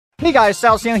Hey guys,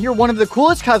 Salciano here. One of the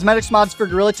coolest cosmetics mods for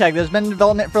Gorilla Tag that has been in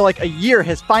development for like a year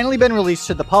has finally been released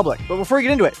to the public. But before we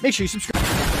get into it, make sure you subscribe.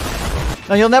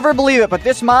 Now you'll never believe it, but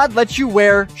this mod lets you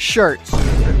wear shirts.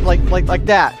 Like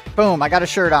that. Boom, I got a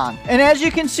shirt on. And as you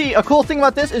can see, a cool thing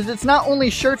about this is it's not only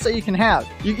shirts that you can have.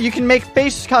 You can make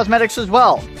face cosmetics as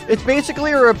well. It's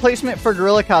basically a replacement for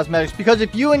Gorilla Cosmetics because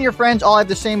if you and your friends all have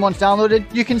the same ones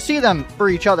downloaded, you can see them for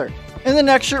each other. And the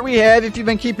next shirt we have, if you've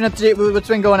been keeping up to date with what's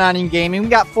been going on in gaming, we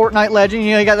got Fortnite Legend.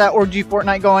 You know, you got that orgy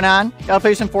Fortnite going on. Gotta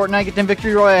play some Fortnite, get them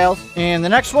victory royales. And the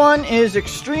next one is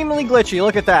extremely glitchy.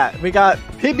 Look at that. We got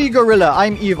Pibby Gorilla.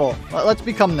 I'm evil. Let's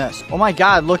become this. Oh my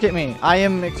god, look at me. I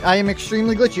am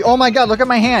extremely glitchy. Oh my god, look at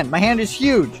my hand. My hand is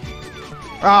huge.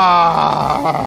 Ah.